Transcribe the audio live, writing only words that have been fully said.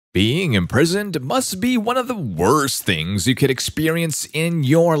Being imprisoned must be one of the worst things you could experience in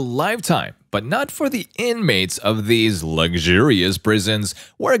your lifetime, but not for the inmates of these luxurious prisons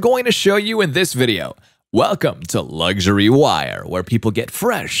we're going to show you in this video. Welcome to Luxury Wire, where people get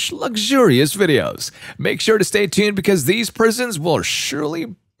fresh, luxurious videos. Make sure to stay tuned because these prisons will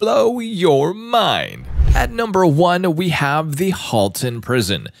surely blow your mind. At number 1, we have the Halton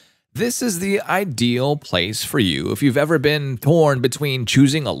Prison. This is the ideal place for you if you've ever been torn between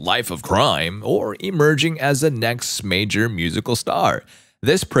choosing a life of crime or emerging as the next major musical star.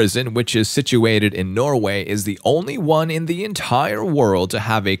 This prison, which is situated in Norway, is the only one in the entire world to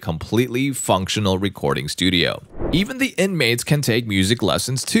have a completely functional recording studio. Even the inmates can take music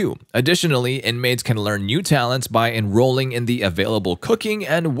lessons too. Additionally, inmates can learn new talents by enrolling in the available cooking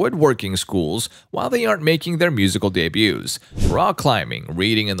and woodworking schools while they aren't making their musical debuts. Rock climbing,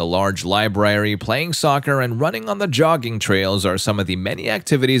 reading in the large library, playing soccer, and running on the jogging trails are some of the many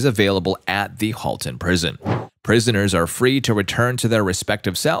activities available at the Halton Prison. Prisoners are free to return to their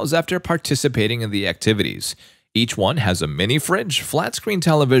respective cells after participating in the activities. Each one has a mini fridge, flat screen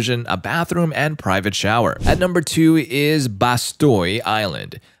television, a bathroom, and private shower. At number 2 is Bastøy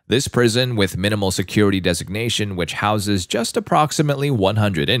Island. This prison, with minimal security designation, which houses just approximately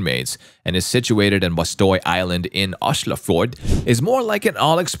 100 inmates and is situated in Bastøy Island in Oslofjord, is more like an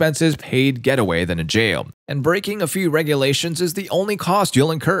all-expenses-paid getaway than a jail, and breaking a few regulations is the only cost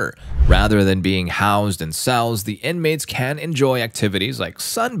you'll incur. Rather than being housed in cells, the inmates can enjoy activities like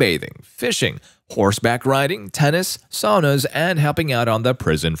sunbathing, fishing, horseback riding, tennis, saunas, and helping out on the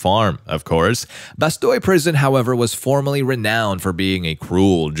prison farm, of course. Bastøy Prison, however, was formerly renowned for being a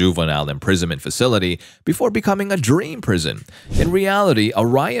cruel juvenile imprisonment facility before becoming a dream prison. In reality, a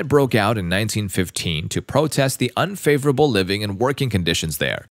riot broke out in 1915 to protest the unfavorable living and working conditions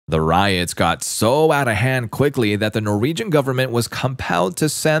there. The riots got so out of hand quickly that the Norwegian government was compelled to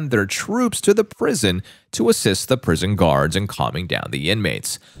send their troops to the prison to assist the prison guards in calming down the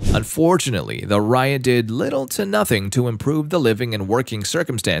inmates. Unfortunately, the riot did little to nothing to improve the living and working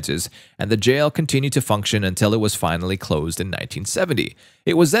circumstances, and the jail continued to function until it was finally closed in 1970.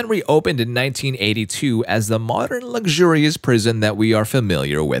 It was then reopened in 1982 as the modern luxurious prison that we are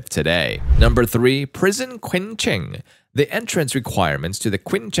familiar with today. Number 3. Prison Qincheng. The entrance requirements to the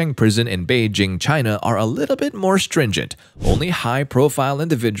Qincheng prison in Beijing, China are a little bit more stringent. Only high-profile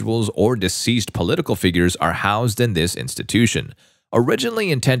individuals or deceased political figures are housed in this institution.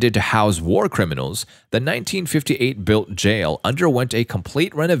 Originally intended to house war criminals, the 1958-built jail underwent a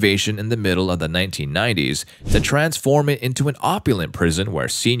complete renovation in the middle of the 1990s to transform it into an opulent prison where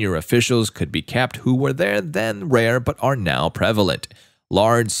senior officials could be kept who were there then rare but are now prevalent.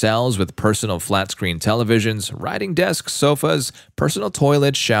 Large cells with personal flat-screen televisions, writing desks, sofas, personal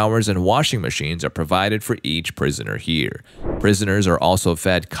toilets, showers, and washing machines are provided for each prisoner here. Prisoners are also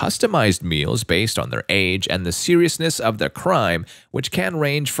fed customized meals based on their age and the seriousness of their crime, which can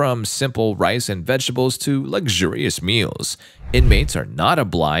range from simple rice and vegetables to luxurious meals. Inmates are not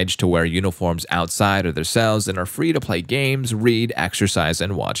obliged to wear uniforms outside of their cells and are free to play games, read, exercise,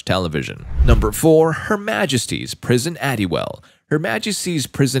 and watch television. Number 4. Her Majesty's Prison Addiewell. Her Majesty's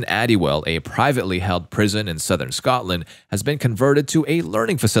Prison Addiewell, a privately held prison in southern Scotland, has been converted to a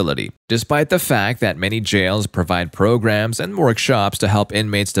learning facility. Despite the fact that many jails provide programs and workshops to help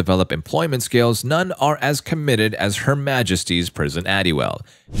inmates develop employment skills, none are as committed as Her Majesty's Prison Addiewell.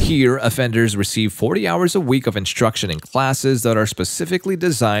 Here, offenders receive 40 hours a week of instruction in classes that are specifically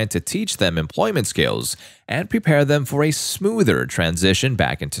designed to teach them employment skills and prepare them for a smoother transition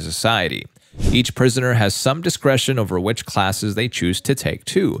back into society. Each prisoner has some discretion over which classes they choose to take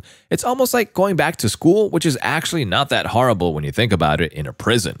too. It's almost like going back to school, which is actually not that horrible when you think about it in a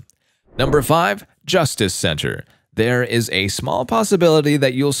prison. Number 5. Justice Center. There is a small possibility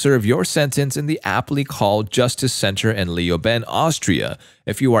that you'll serve your sentence in the aptly called Justice Center in Leoben, Austria,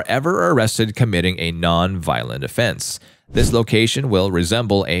 if you are ever arrested committing a non-violent offense. This location will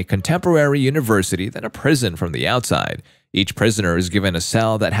resemble a contemporary university than a prison from the outside. Each prisoner is given a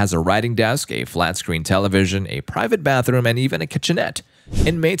cell that has a writing desk, a flat-screen television, a private bathroom, and even a kitchenette.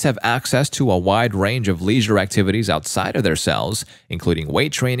 Inmates have access to a wide range of leisure activities outside of their cells, including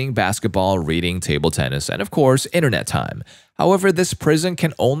weight training, basketball, reading, table tennis, and of course, internet time. However, this prison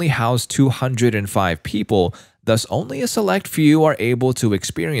can only house 205 people, thus only a select few are able to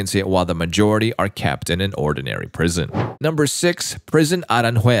experience it while the majority are kept in an ordinary prison. Number 6. Prison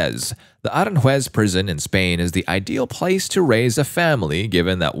Aranjuez. The Aranjuez prison in Spain is the ideal place to raise a family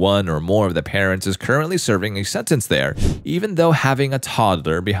given that one or more of the parents is currently serving a sentence there, even though having a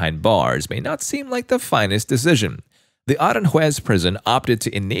toddler behind bars may not seem like the finest decision. The Aranjuez prison opted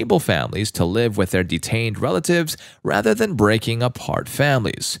to enable families to live with their detained relatives rather than breaking apart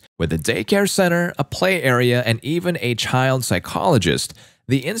families. With a daycare center, a play area, and even a child psychologist,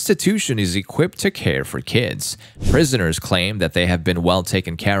 the institution is equipped to care for kids. Prisoners claim that they have been well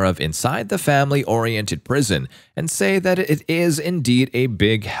taken care of inside the family-oriented prison and say that it is indeed a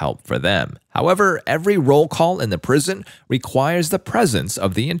big help for them. However, every roll call in the prison requires the presence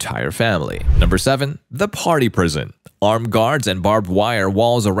of the entire family. Number 7. The Party Prison. Armed guards and barbed wire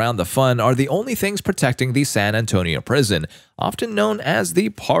walls around the fun are the only things protecting the San Antonio prison, often known as the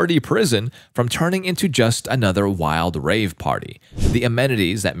Party Prison, from turning into just another wild rave party. The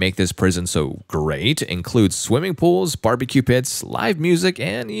amenities that make this prison so great include swimming pools, barbecue pits, live music,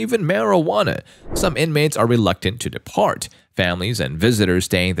 and even marijuana. Some inmates are reluctant to depart. Families and visitors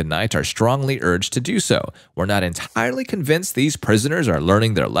staying the night are strongly urged to do so. We're not entirely convinced these prisoners are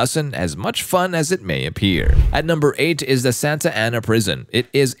learning their lesson, as much fun as it may appear. At number 8 is the Santa Ana prison. It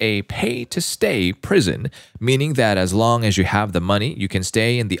is a pay-to-stay prison, meaning that as long as you have the money, you can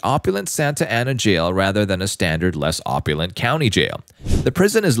stay in the opulent Santa Ana jail rather than a standard, less opulent county jail. The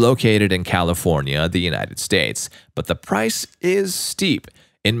prison is located in California, the United States, but the price is steep.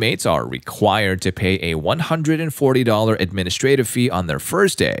 Inmates are required to pay a $140 administrative fee on their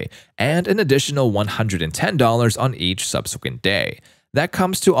first day and an additional $110 on each subsequent day. That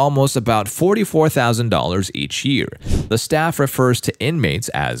comes to almost about $44,000 each year. The staff refers to inmates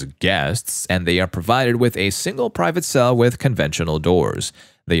as guests, and they are provided with a single private cell with conventional doors.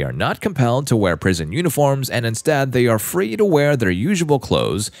 They are not compelled to wear prison uniforms, and instead they are free to wear their usual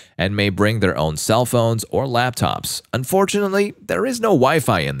clothes and may bring their own cell phones or laptops. Unfortunately, there is no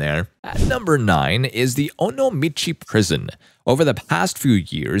Wi-Fi in there. At number 9 is the Onomichi prison. Over the past few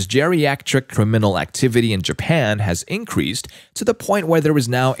years, geriatric criminal activity in Japan has increased to the point where there is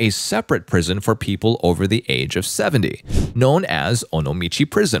now a separate prison for people over the age of 70, known as Onomichi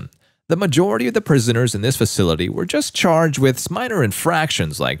Prison. The majority of the prisoners in this facility were just charged with minor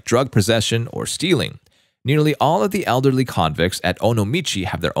infractions like drug possession or stealing. Nearly all of the elderly convicts at Onomichi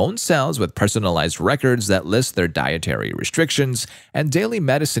have their own cells with personalized records that list their dietary restrictions and daily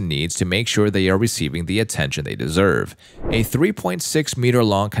medicine needs to make sure they are receiving the attention they deserve. A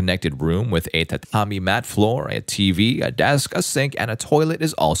 3.6-meter-long connected room with a tatami mat floor, a TV, a desk, a sink, and a toilet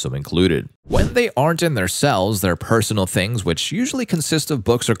is also included. When they aren't in their cells, their personal things, which usually consist of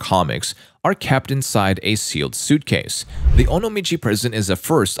books or comics, are kept inside a sealed suitcase. The Onomichi prison is the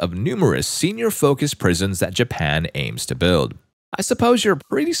first of numerous senior-focused prisons that Japan aims to build. I suppose you're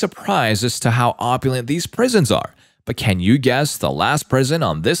pretty surprised as to how opulent these prisons are, but can you guess the last prison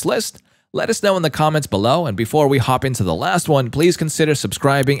on this list? Let us know in the comments below, and before we hop into the last one, please consider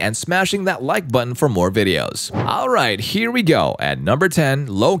subscribing and smashing that like button for more videos. Alright, here we go. At number 10,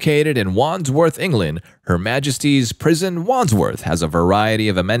 located in Wandsworth, England, Her Majesty's Prison Wandsworth has a variety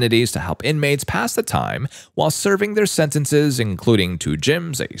of amenities to help inmates pass the time while serving their sentences, including 2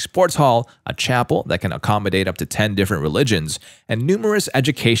 gyms, a sports hall, a chapel that can accommodate up to 10 different religions, and numerous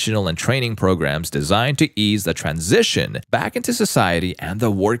educational and training programs designed to ease the transition back into society and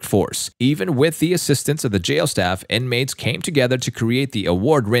the workforce. Even with the assistance of the jail staff, inmates came together to create the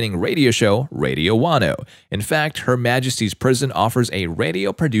award-winning radio show Radio Wano. In fact, Her Majesty's Prison offers a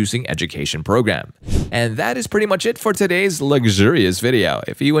radio-producing education program. And that is pretty much it for today's luxurious video.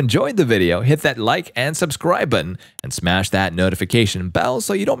 If you enjoyed the video, hit that like and subscribe button and smash that notification bell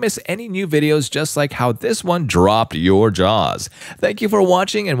so you don't miss any new videos just like how this one dropped your jaws. Thank you for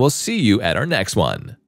watching, and we'll see you at our next one.